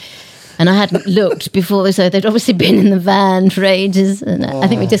mouldy, and I hadn't looked before, so they'd obviously been in the van for ages, and I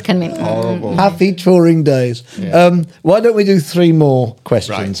think we just kind of went, happy touring days. Why don't we do 3 more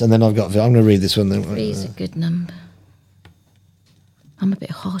questions, and then I'm going to read this one. 3 is a good number. I'm a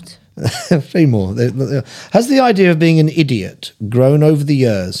bit hot. 3 more. Has the idea of being an idiot grown over the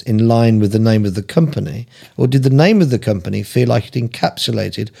years in line with the name of the company, or did the name of the company feel like it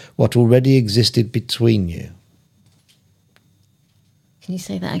encapsulated what already existed between you? Can you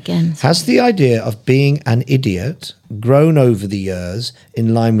say that again? Has the idea of being an idiot grown over the years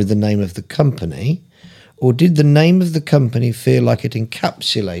in line with the name of the company, or did the name of the company feel like it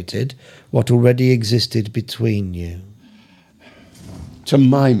encapsulated what already existed between you? To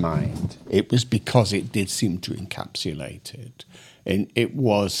my mind, it was because it did seem to encapsulate it. And it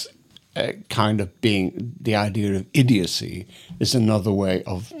was kind of being the idea of idiocy is another way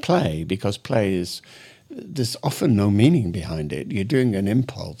of play, because play is, there's often no meaning behind it. You're doing an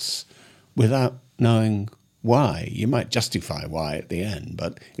impulse without knowing why. You might justify why at the end,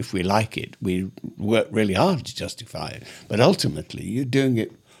 but if we like it, we work really hard to justify it. But ultimately, you're doing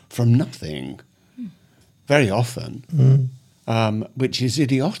it from nothing very often. Which is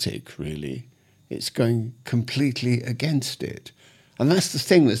idiotic, really. It's going completely against it. And that's the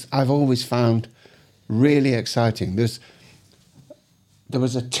thing that I've always found really exciting. There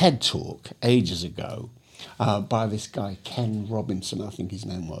was a TED talk ages ago by this guy, Ken Robinson, I think his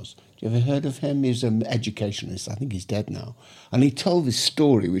name was. You ever heard of him? He's an educationalist. I think he's dead now. And he told this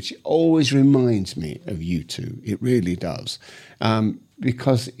story, which always reminds me of you two. It really does.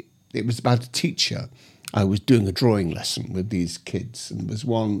 Because it was about a teacher. I was doing a drawing lesson with these kids, and there was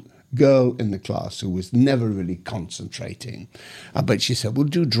one girl in the class who was never really concentrating. But she said, we'll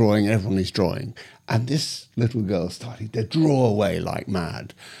do drawing, everyone is drawing. And this little girl started to draw away like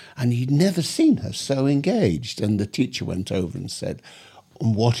mad. And he'd never seen her so engaged. And the teacher went over and said,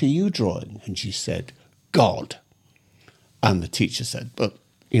 what are you drawing? And she said, God. And the teacher said, but,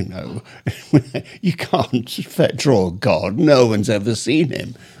 you know, you can't draw God. No one's ever seen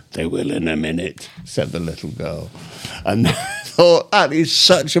him. They will in a minute, said the little girl. And I thought, that is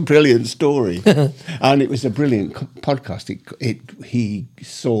such a brilliant story. And it was a brilliant podcast. He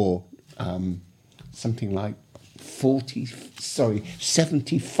saw something like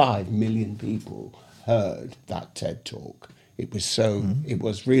 75 million people heard that TED Talk. It was it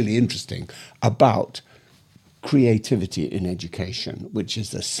was really interesting about creativity in education, which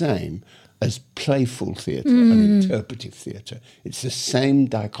is the same as playful theatre and interpretive theatre. It's the same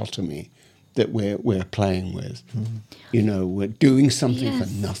dichotomy that we're playing with. You know, we're doing something for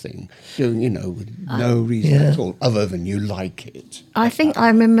nothing, doing, you know, with no reason at all, other than you like it. I think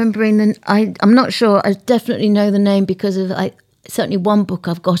I'm remembering, I'm not sure, I definitely know the name because of, certainly one book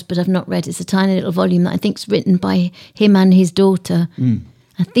I've got, but I've not read. It's a tiny little volume that I think's written by him and his daughter.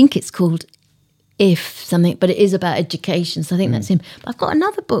 I think it's called If something, but it is about education, so I think that's him. But I've got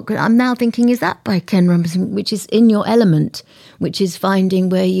another book that I'm now thinking, is that by Ken Robinson, which is In Your Element, which is finding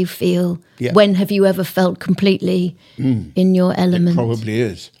where you feel, when have you ever felt completely in your element? It probably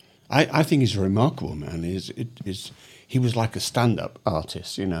is. I think he's a remarkable man. He was like a stand-up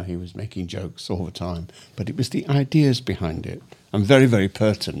artist, you know, he was making jokes all the time, but it was the ideas behind it, and very, very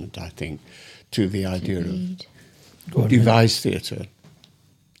pertinent, I think, to the idea of devised theatre.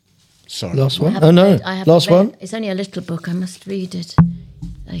 Sorry. Last one? Oh, no. Last one? It's only a little book. I must read it.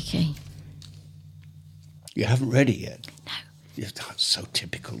 Okay. You haven't read it yet? No. That's so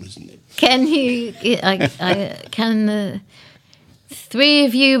typical, isn't it? Can you... can the three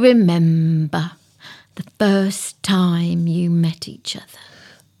of you remember the first time you met each other?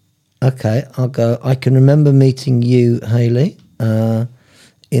 Okay, I'll go. I can remember meeting you, Hayley,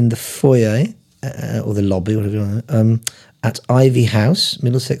 in the foyer, or the lobby, whatever you want, at Ivy House,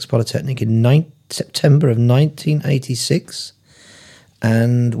 Middlesex Polytechnic, in September of 1986.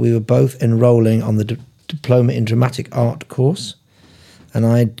 And we were both enrolling on the Diploma in Dramatic Art course. And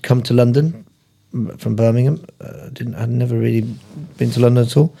I'd come to London from Birmingham. I'd never really been to London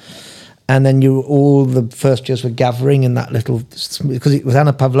at all. And then all the first years were gathering in that little... Because it was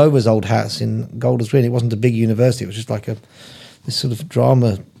Anna Pavlova's old house in Golders Green. It wasn't a big university. It was just like this sort of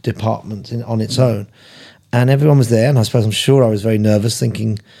drama department on its own. And everyone was there, and I'm sure I was very nervous,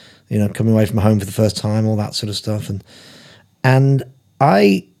 thinking, you know, coming away from home for the first time, all that sort of stuff. And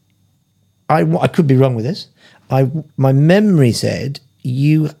I could be wrong with this. My memory said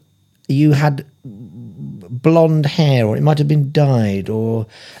you had blonde hair, or it might have been dyed,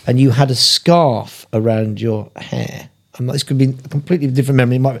 and you had a scarf around your hair. This could be a completely different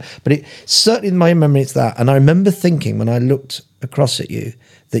memory, but certainly in my memory it's that. And I remember thinking when I looked across at you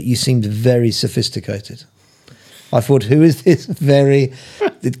that you seemed very sophisticated. I thought, who is this very...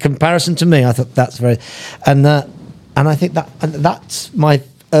 In comparison to me, I thought that's very... And I think that's my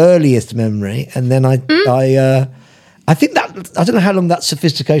earliest memory. And then I think that... I don't know how long that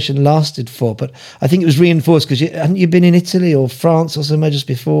sophistication lasted for, but I think it was reinforced because hadn't you been in Italy or France or somewhere just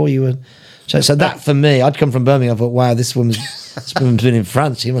before you were... So that, for me, I'd come from Birmingham, I thought, wow, this woman's been in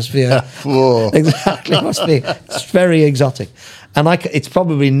France. She must be exactly, must be... It's very exotic. And it's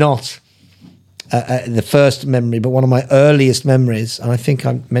probably not... the first memory, but one of my earliest memories, and I think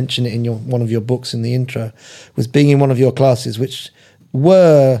I mentioned it in one of your books in the intro, was being in one of your classes, which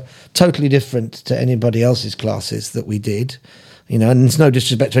were totally different to anybody else's classes that we did, you know, and it's no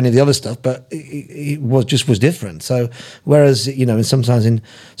disrespect to any of the other stuff, but it was different. So whereas, you know, sometimes in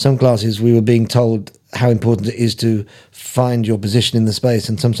some classes we were being told how important it is to find your position in the space,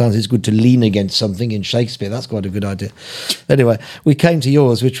 and sometimes it's good to lean against something in Shakespeare. That's quite a good idea. Anyway, we came to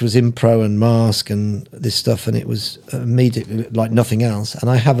yours, which was impro and mask and this stuff, and it was immediately like nothing else. And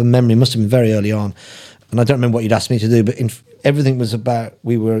I have a memory, must have been very early on, and I don't remember what you'd asked me to do, but everything was about,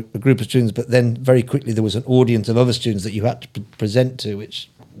 we were a group of students, but then very quickly there was an audience of other students that you had to present to, which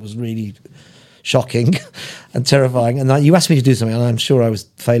was really shocking and terrifying. And you asked me to do something, and I'm sure I was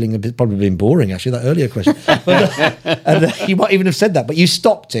failing a bit, probably being boring, actually, that earlier question. And you might even have said that, but you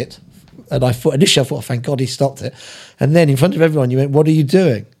stopped it. And initially I thought, oh, thank God he stopped it. And then in front of everyone, you went, what are you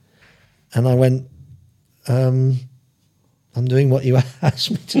doing? And I went, I'm doing what you asked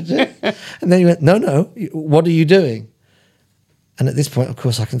me to do. And then you went, no, what are you doing? And at this point, of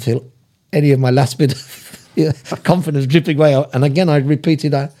course, I can feel any of my last bit of confidence dripping away. And again, I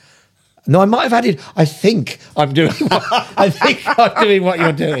repeated, no, I might have added, I think I'm doing what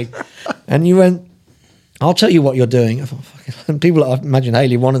you're doing. And you went, I'll tell you what you're doing. I thought, and people, I imagine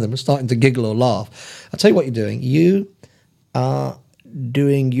Hayley, one of them, was starting to giggle or laugh. I'll tell you what you're doing. You are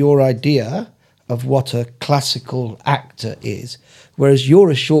doing your idea of what a classical actor is, whereas you're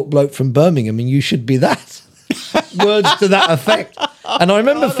a short bloke from Birmingham and you should be that. Words to that effect. And I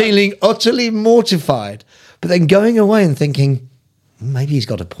remember feeling utterly mortified, but then going away and thinking, maybe he's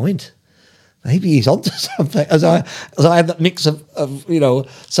got a point. Maybe he's onto something. As I had that mix of, you know,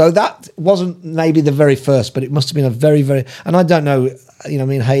 so that wasn't maybe the very first, but it must have been a very, very, and I don't know, you know,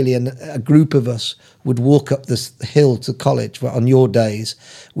 me and Hayley and a group of us would walk up this hill to college on your days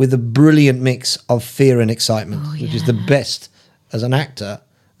with a brilliant mix of fear and excitement, which is the best, as an actor,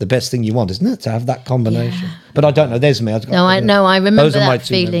 the best thing you want, isn't it? To have that combination. Yeah. But I don't know, there's me. I remember that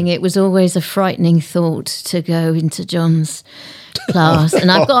feeling. Memories. It was always a frightening thought to go into John's class,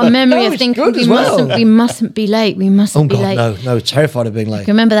 and I've got a memory of thinking we mustn't be late. We mustn't be late. No, terrified of being late. I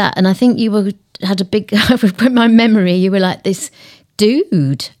can remember that, and I think you had a big. From my memory, you were like this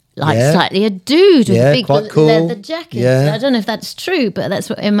dude. Slightly a dude with a big cool leather jacket. Yeah. I don't know if that's true, but that's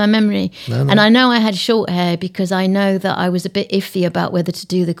what in my memory. No. And I know I had short hair because I know that I was a bit iffy about whether to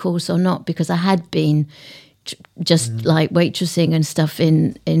do the course or not, because I had been just like waitressing and stuff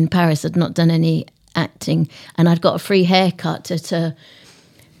in Paris. I'd not done any acting, and I'd got a free haircut at a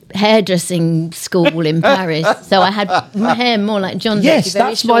hairdressing school in Paris. So I had my hair more like John's. Yes,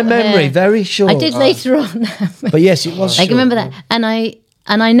 that's my memory. Hair. Very short. I did later on. But yes, it was short. I can remember that.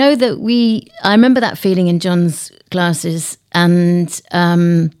 And I know that I remember that feeling in John's classes, and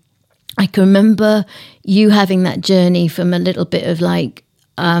I can remember you having that journey from a little bit of like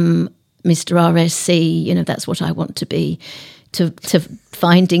Mr. RSC, that's what I want to be, to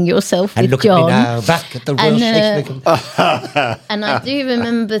finding yourself and with John. And look at me now, back at the Royal Shakespeare. And I do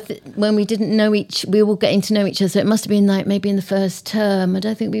remember when we didn't know we were getting to know each other. So it must have been like maybe in the first term. I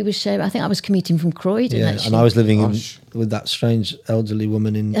don't think we were sharing. I think I was commuting from Croydon. Actually. And I was living with that strange elderly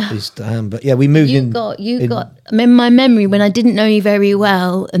woman in East Ham. But yeah, we moved in. In my memory, when I didn't know you very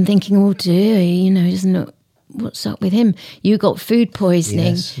well, and thinking, oh dear, doesn't know. What's up with him? You got food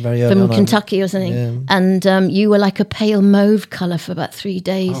poisoning from Kentucky or something, and you were like a pale mauve colour for about 3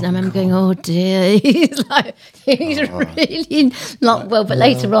 days. And I remember going, "Oh dear, he's really not well." But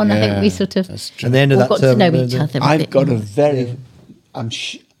later on, I think we sort of and the end of that got to know each other. I've got a very, I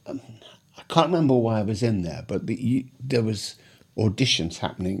can't remember why I was in there, but there was auditions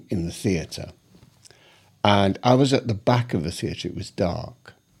happening in the theatre, and I was at the back of the theatre. It was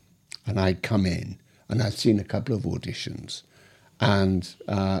dark, and I'd come in. And I'd seen a couple of auditions, and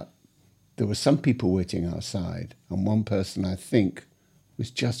there were some people waiting outside, and one person, I think,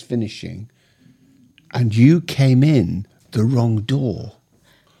 was just finishing, and you came in the wrong door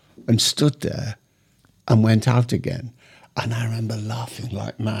and stood there and went out again. And I remember laughing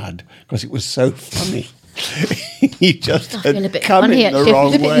like mad because it was so funny. You just had come in the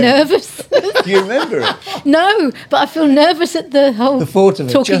wrong way. I feel a bit nervous. Do you remember it? No, but I feel nervous at the thought of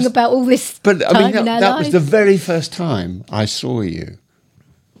it. Talking about all this. But I mean, that was the very first time I saw you,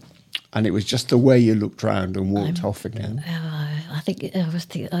 and it was just the way you looked round and walked off again. I think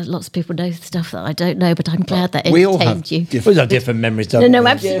lots of people know stuff that I don't know, but I'm glad that it entertained you. We have different memories, don't we? No,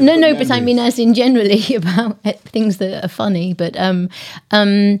 absolutely. No, but I mean, as in generally about things that are funny. But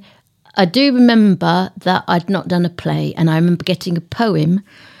I do remember that I'd not done a play, and I remember getting a poem.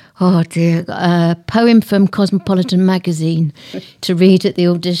 Oh dear, a poem from Cosmopolitan magazine to read at the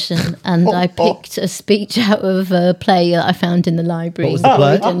audition, and I picked a speech out of a play that I found in the library. What was the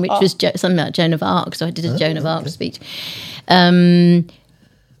play? Which was something like Joan of Arc, so I did a Joan of Arc speech. But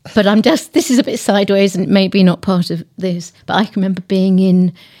this is a bit sideways and maybe not part of this, but I can remember being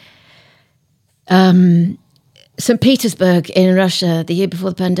in St. Petersburg in Russia the year before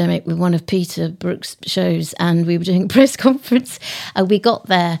the pandemic with one of Peter Brook's shows, and we were doing a press conference, and we got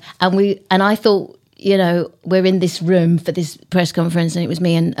there, and I thought, we're in this room for this press conference, and it was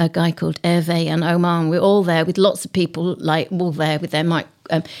me and a guy called Hervé and Omar, and we're all there with lots of people, like all there with their mic,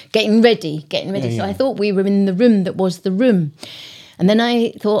 getting ready. So I thought we were in the room that was the room. And then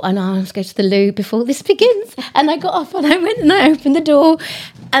I thought, I must go to the loo before this begins. And I got up and I went and I opened the door.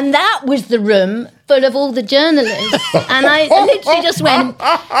 And that was the room full of all the journalists. And I literally just went,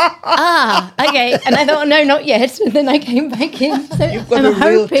 okay. And I thought, no, not yet. And then I came back in. So you've got a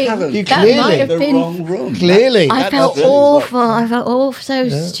real talent. You clearly might have been the wrong room. Clearly. I felt awful. I felt so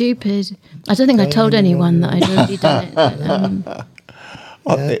stupid. I don't think I told anyone that I'd already done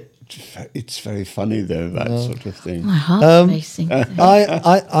it. It's very funny though, that sort of thing. My heart's racing.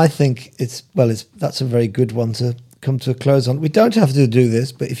 I think that's a very good one to come to a close on. We don't have to do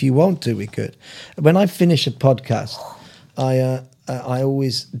this, but if you want to, we could. When I finish a podcast, I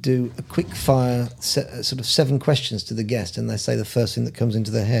always do a quick fire sort of 7 questions to the guest, and they say the first thing that comes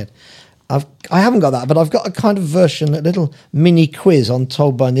into their head. I haven't got that, but I've got a kind of version, a little mini quiz on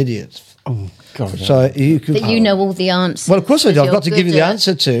Told by an Idiot. Oh God! So you could. That you know all the answers. Well, of course I do. I've got to give you the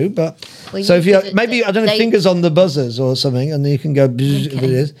answer too. But so if you maybe I don't know, fingers on the buzzers or something, and then you can go. Okay. If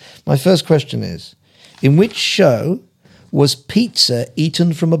it is. My first question is: in which show was pizza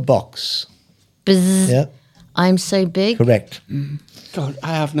eaten from a box? Bzz. Yeah. I'm so big. Correct. God, I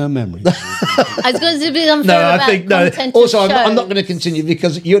have no memory. I was going to be unfair content. Also, I'm not going to continue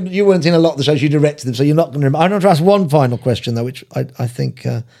because you weren't in a lot of the shows. You directed them, so you're not going to remember. I'm going to ask one final question though, which I think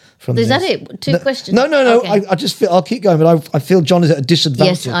from is that it? 2 questions? No. Okay. I just feel I'll keep going, but I feel John is at a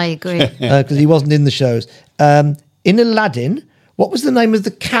disadvantage. Yes, I agree because he wasn't in the shows. In Aladdin, what was the name of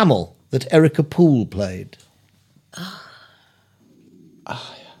the camel that Erica Poole played?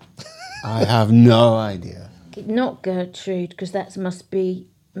 I have no idea. Not Gertrude, because that must be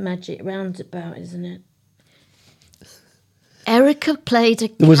Magic Roundabout, isn't it? Erica played a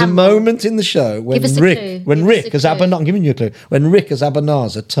There was a camel. moment in the show when Give us a clue. Rick, Give us a as clue. I'm giving you a clue, when Rick as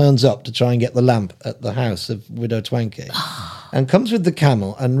Abanazar turns up to try and get the lamp at the house of Widow Twankey and comes with the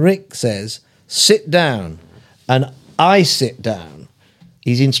camel, and Rick says, "Sit down," and I sit down.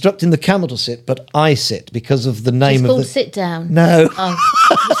 He's instructing the camel to sit, but I sit because of the name She's of called the... Sit Down. No. Oh.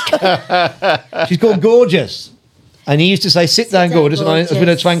 She's called Gorgeous. And he used to say, sit down, down, Gorgeous. And as Widow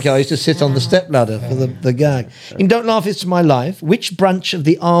Gorgeous. Twankey, I used to sit on the stepladder for the gag. In Don't Laugh, It's My Life, which branch of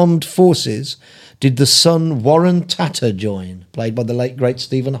the armed forces did the son Warren Tatter join? Played by the late, great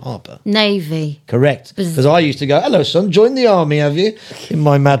Stephen Harper. Navy. Correct. Because I used to go, hello, son, join the army, have you? In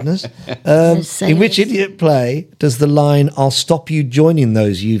my madness. In which idiot play does the line, I'll stop you joining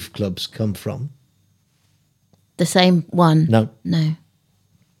those youth clubs come from? The same one? No. No.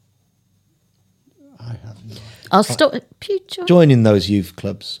 I have no idea. I'll stop. Joining those youth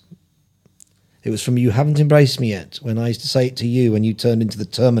clubs. It was from You Haven't Embraced Me Yet, when I used to say it to you when you turned into the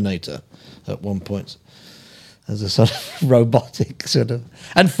Terminator at one point. As a sort of robotic sort of...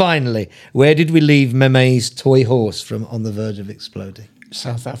 And finally, where did we leave Meme's toy horse from On the Verge of Exploding?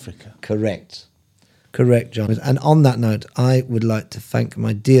 South Africa. Correct, John. And on that note, I would like to thank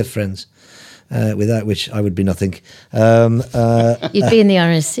my dear friends, without which I would be nothing. You'd be in the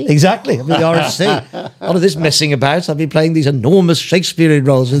RSC. Exactly, I'd be the RSC. All of this messing about, I'd be playing these enormous Shakespearean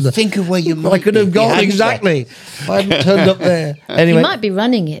roles. Think of where you I could have gone, exactly. If I hadn't turned up there. Anyway, You might be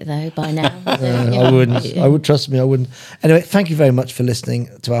running it, though, by now. I wouldn't. I would, trust me, I wouldn't. Anyway, thank you very much for listening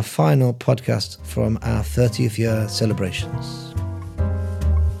to our final podcast from our 30th year celebrations.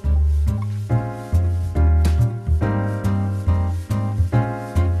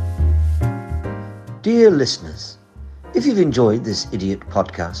 Dear listeners, if you've enjoyed this idiot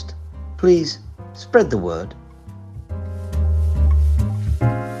podcast, please spread the word